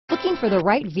Looking for the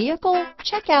right vehicle?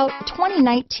 Check out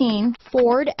 2019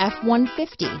 Ford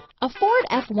F-150. A Ford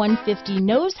F-150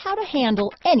 knows how to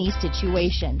handle any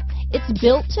situation. It's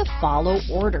built to follow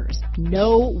orders,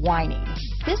 no whining.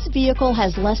 This vehicle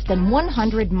has less than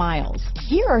 100 miles.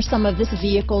 Here are some of this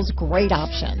vehicle's great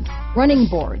options: running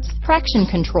boards, traction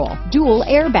control, dual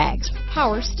airbags,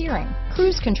 power steering,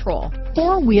 cruise control,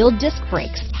 four-wheel disc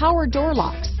brakes, power door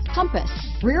locks, compass,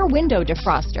 rear window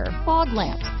defroster, fog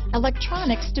lamps,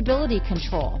 electronic stability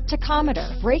control,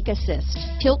 tachometer, brake assist,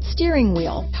 tilt steering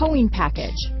wheel, towing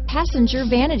package, passenger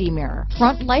vanity mirror,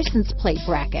 front license plate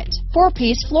bracket,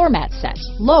 four-piece floor mat set,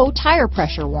 low tire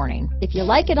pressure warning. If you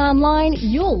like it online,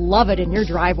 you'll love it in your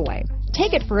driveway.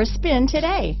 Take it for a spin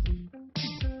today.